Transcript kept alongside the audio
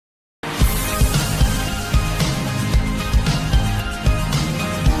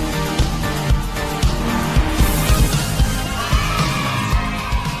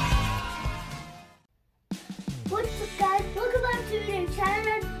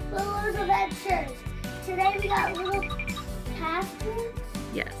adventures. Today we got little passports.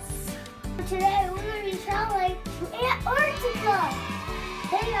 Yes. Today we're going to be traveling to Antarctica.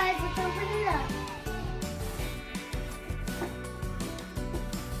 Hey guys, let's open it up.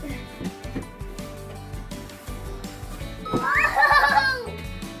 Whoa!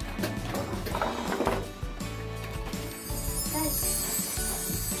 Guys,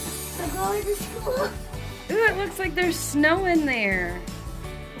 we're going to school. Ooh, it looks like there's snow in there.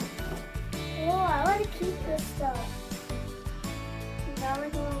 Oh, I want to keep this stuff. Is that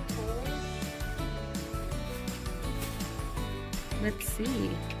like a little toy? Let's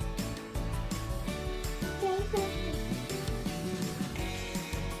see.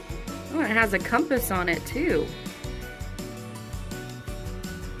 Oh, it has a compass on it too.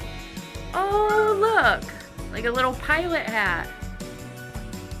 Oh, look! Like a little pilot hat.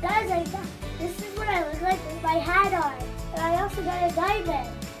 Guys, this is what I look like with my hat on. And I also got a diamond.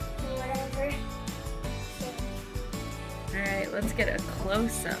 Or whatever. Alright, let's get a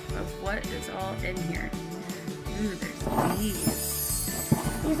close-up of what is all in here. Ooh, there's these.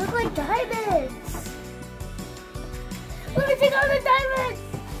 These look like diamonds. Let me take all the diamonds.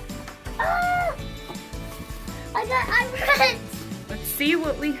 Ah! I got emeralds. Let's see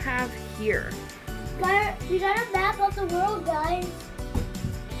what we have here. We got a map of the world, guys.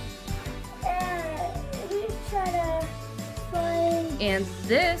 And we try to find... And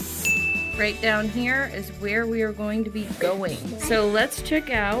this right down here is where we are going to be going. So let's check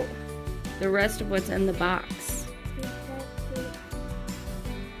out the rest of what's in the box.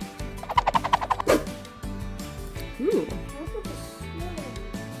 Ooh,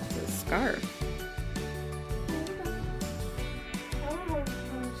 it's a scarf.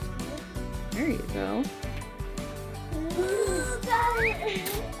 There you go. Ooh, got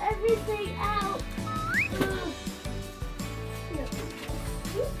it. Everything out.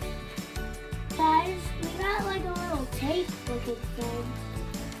 Guys, we got like a little tape looking thing.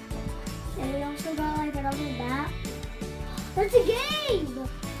 And we also got like another map. That's a game!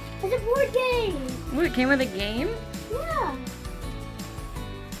 It's a board game! Oh, it came with a game? Yeah.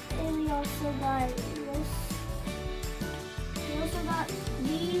 And we also got this. We also got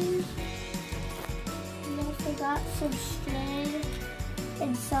these. We also got some string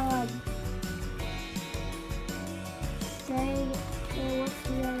and some string. And what's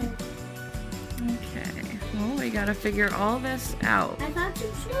the other? Okay, well, we gotta figure all this out. I got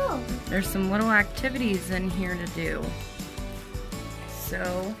some snow. There's some little activities in here to do.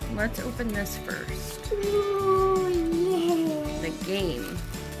 So, let's open this first. Ooh, yeah. The game.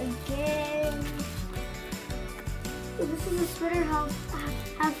 Again. So this is a sweater how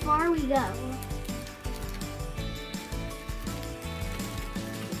far we go.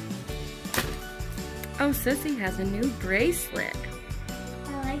 Oh, Sissy has a new bracelet. I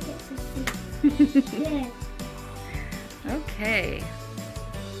like it, Sissy. Yeah. Okay.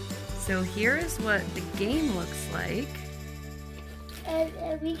 So here is what the game looks like.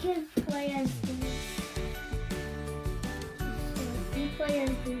 And we can play as these. We play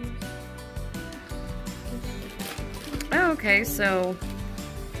as these. Oh, okay, so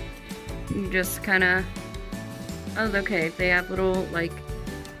you just kind of, oh, okay, they have little, like,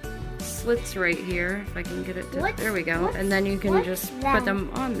 slits right here, if I can get it to, there we go, and then you can just put them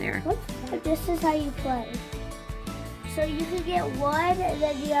on there. This is how you play. So you can get one, and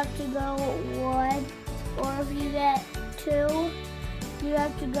then you have to go one, or if you get two, you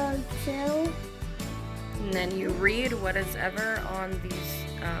have to go two. And then you read what is ever on these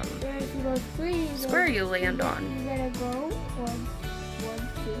if you go three, square you land on. You gotta go one,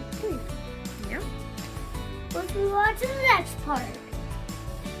 two, three. Yep. Let's move on to the next part.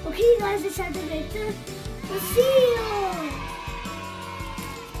 Okay, guys, it's time to make the seal.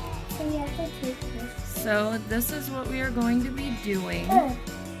 So we have to take this. So this is what we are going to be doing.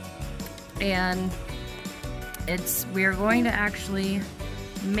 And we are going to actually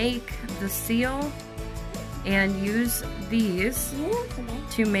make the seal and use these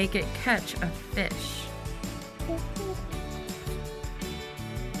to make it catch a fish.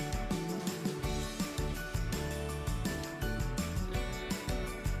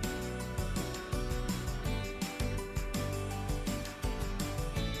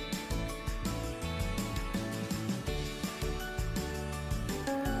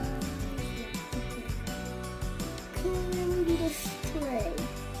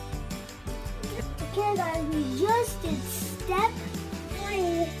 Okay guys, we just did step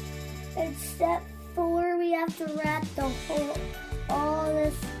 3. And step 4, we have to wrap all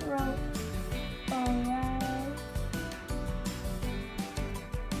this rope around.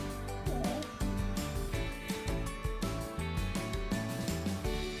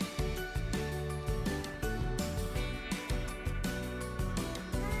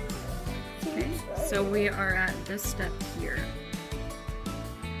 So we are at this step here.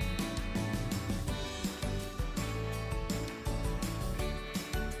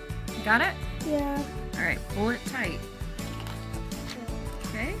 Got it? Yeah. Alright, pull it tight.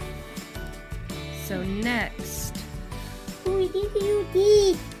 Okay. So next,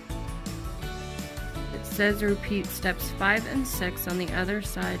 it says repeat steps 5 and 6 on the other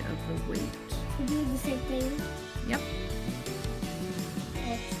side of the weight. We do the same thing? Yep.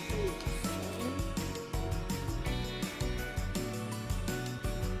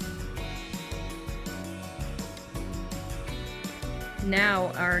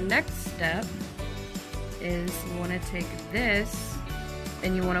 Now our next step is you want to take this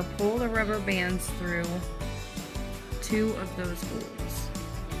and you want to pull the rubber bands through 2 of those holes.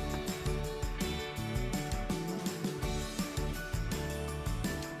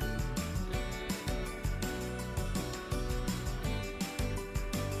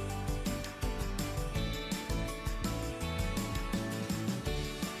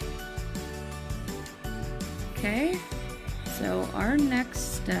 Okay, so our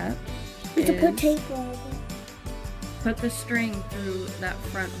next step is to put tape on it. Put the string through that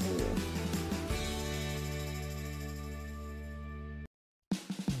front hole.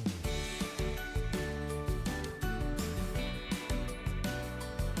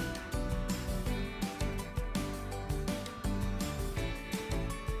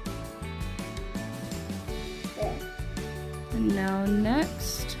 There. And now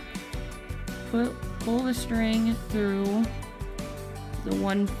next, pull the string through the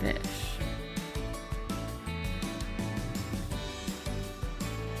one fish.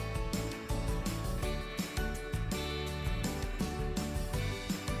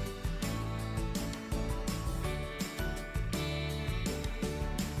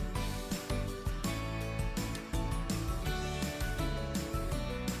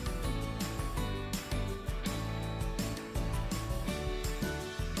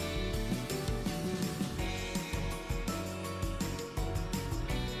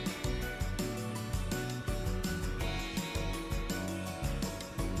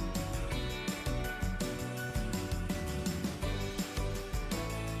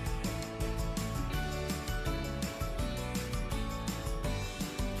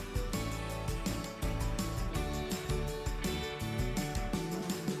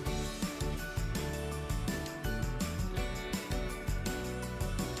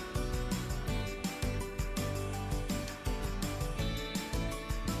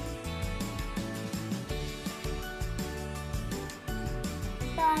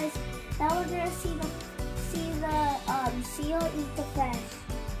 Guys, now we're gonna see the seal eat the fish.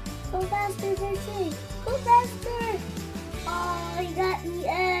 Go faster, fishy! Go faster! Oh, he got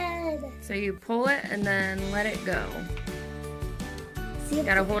eaten! So you pull it and then let it go. You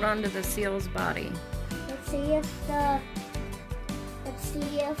gotta hold on to the seal's body. Let's see if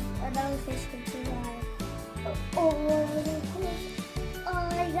another fish can survive. Oh,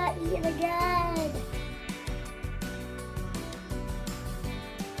 he got eaten again!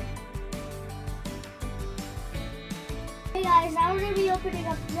 Hey guys, now we're gonna be opening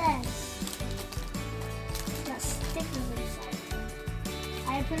up this. Got stickers inside.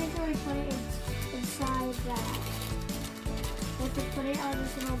 I pretty sure we put it inside that. We have to put it on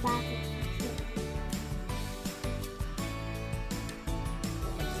this little basket.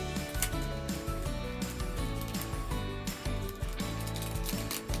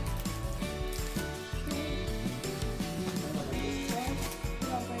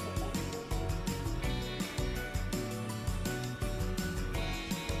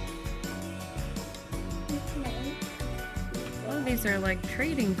 Oh, these are like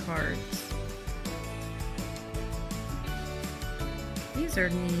trading cards. These are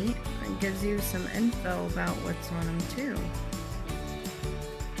neat. It gives you some info about what's on them too.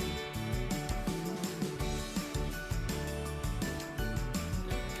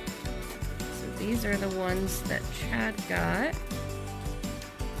 So these are the ones that Chad got.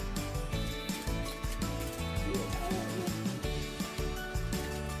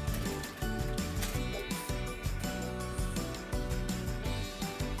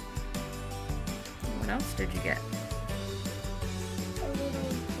 What else did you get?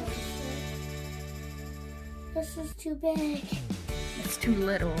 This is too big. It's too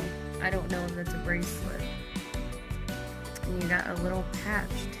little. I don't know if that's a bracelet. And you got a little patch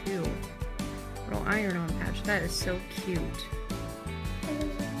too. Little iron-on patch. That is so cute.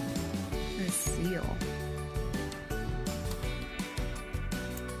 A seal.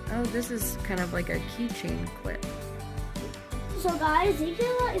 Oh, this is kind of like a keychain clip. So guys, these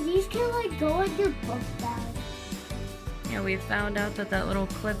can like go in your book bag. Yeah, we found out that that little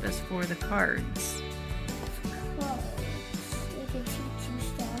clip is for the cards. They can teach you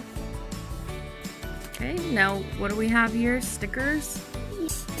stuff. Okay, now what do we have here? Stickers?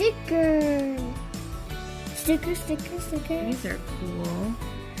 Stickers. Stickers. These are cool.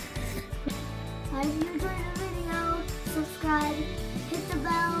 If you enjoyed the video, subscribe, hit the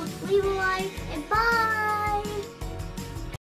bell, leave a like, and bye!